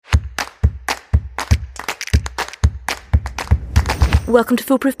Welcome to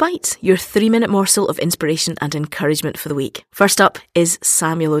Foolproof Bites, your 3-minute morsel of inspiration and encouragement for the week. First up is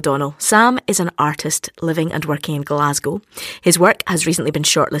Samuel O'Donnell. Sam is an artist living and working in Glasgow. His work has recently been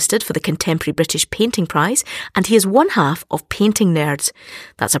shortlisted for the Contemporary British Painting Prize, and he is one half of Painting Nerds.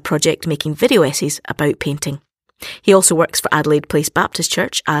 That's a project making video essays about painting. He also works for Adelaide Place Baptist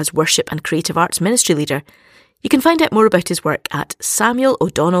Church as Worship and Creative Arts Ministry Leader. You can find out more about his work at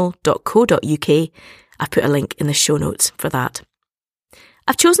samuelodonnell.co.uk. I've put a link in the show notes for that.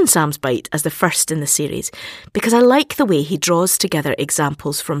 I've chosen Sam's Bite as the first in the series because I like the way he draws together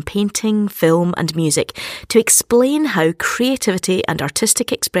examples from painting, film and music to explain how creativity and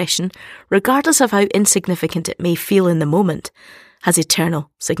artistic expression, regardless of how insignificant it may feel in the moment, has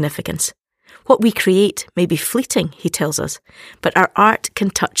eternal significance. What we create may be fleeting, he tells us, but our art can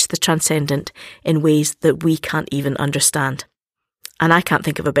touch the transcendent in ways that we can't even understand. And I can't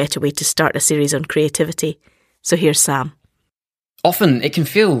think of a better way to start a series on creativity. So here's Sam. Often it can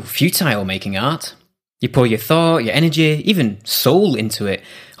feel futile making art. You pour your thought, your energy, even soul into it,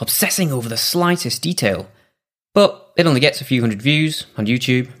 obsessing over the slightest detail. But it only gets a few hundred views on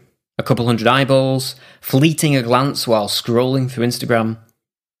YouTube, a couple hundred eyeballs, fleeting a glance while scrolling through Instagram.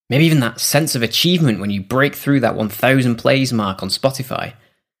 Maybe even that sense of achievement when you break through that 1,000 plays mark on Spotify.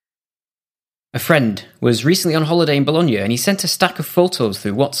 A friend was recently on holiday in Bologna and he sent a stack of photos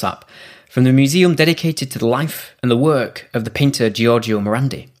through WhatsApp from the museum dedicated to the life and the work of the painter Giorgio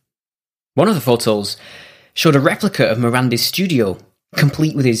Morandi. One of the photos showed a replica of Morandi's studio,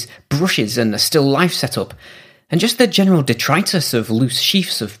 complete with his brushes and a still life setup, and just the general detritus of loose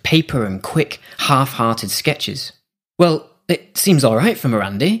sheafs of paper and quick, half-hearted sketches. Well, it seems alright for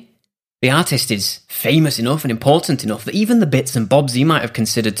Morandi. The artist is famous enough and important enough that even the bits and bobs he might have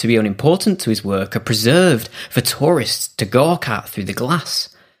considered to be unimportant to his work are preserved for tourists to gawk at through the glass.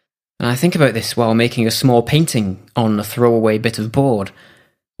 And I think about this while making a small painting on a throwaway bit of board.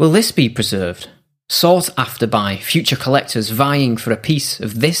 Will this be preserved, sought after by future collectors vying for a piece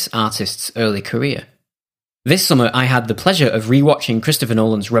of this artist's early career? This summer I had the pleasure of rewatching Christopher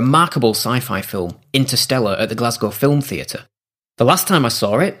Nolan's remarkable sci-fi film Interstellar at the Glasgow Film Theatre. The last time I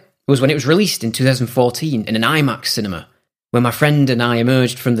saw it was when it was released in 2014 in an IMAX cinema, when my friend and I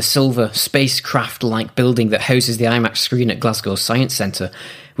emerged from the silver spacecraft-like building that houses the IMAX screen at Glasgow Science Centre.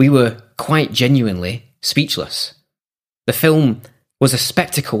 We were quite genuinely speechless. The film was a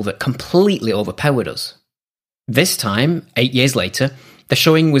spectacle that completely overpowered us. This time, 8 years later, the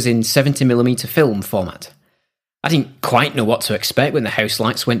showing was in 70mm film format. I didn't quite know what to expect when the house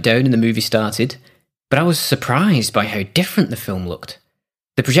lights went down and the movie started, but I was surprised by how different the film looked.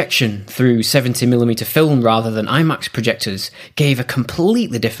 The projection through 70mm film rather than IMAX projectors gave a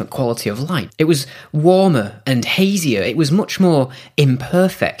completely different quality of light. It was warmer and hazier. It was much more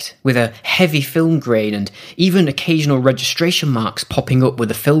imperfect, with a heavy film grain and even occasional registration marks popping up where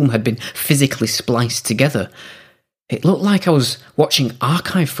the film had been physically spliced together. It looked like I was watching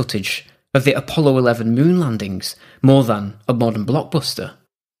archive footage of the Apollo 11 moon landings more than a modern blockbuster.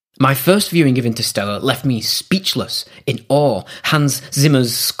 My first viewing of Interstellar left me speechless, in awe, Hans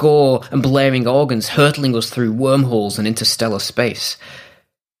Zimmer's score and blaring organs hurtling us through wormholes and interstellar space.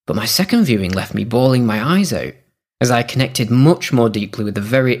 But my second viewing left me bawling my eyes out, as I connected much more deeply with the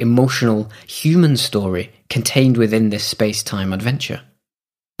very emotional human story contained within this space-time adventure.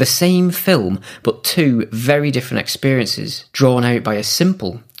 The same film, but two very different experiences drawn out by a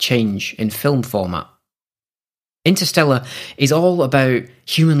simple change in film format. Interstellar is all about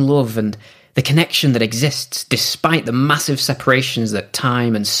human love and the connection that exists despite the massive separations that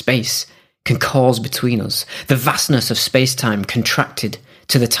time and space can cause between us, the vastness of space-time contracted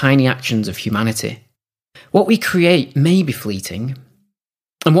to the tiny actions of humanity. What we create may be fleeting,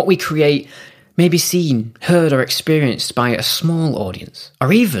 and what we create may be seen, heard or experienced by a small audience,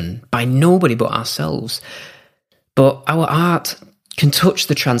 or even by nobody but ourselves. But our art can touch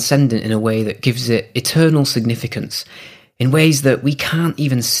the transcendent in a way that gives it eternal significance, in ways that we can't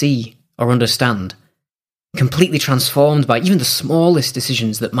even see or understand, completely transformed by even the smallest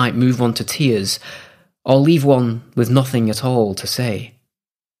decisions that might move one to tears, or leave one with nothing at all to say.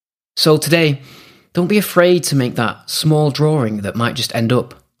 So today, don't be afraid to make that small drawing that might just end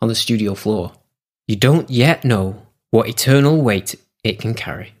up on the studio floor. You don't yet know what eternal weight it can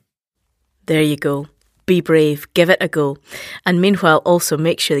carry. There you go. Be brave, give it a go. And meanwhile, also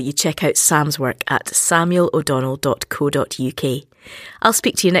make sure that you check out Sam's work at samuelodonnell.co.uk. I'll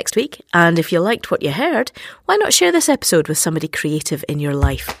speak to you next week, and if you liked what you heard, why not share this episode with somebody creative in your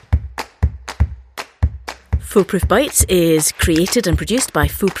life? Foolproof Bites is created and produced by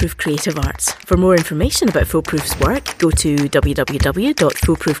Foolproof Creative Arts. For more information about Foolproof's work, go to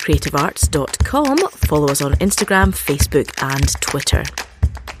www.foolproofcreativearts.com, follow us on Instagram, Facebook and Twitter.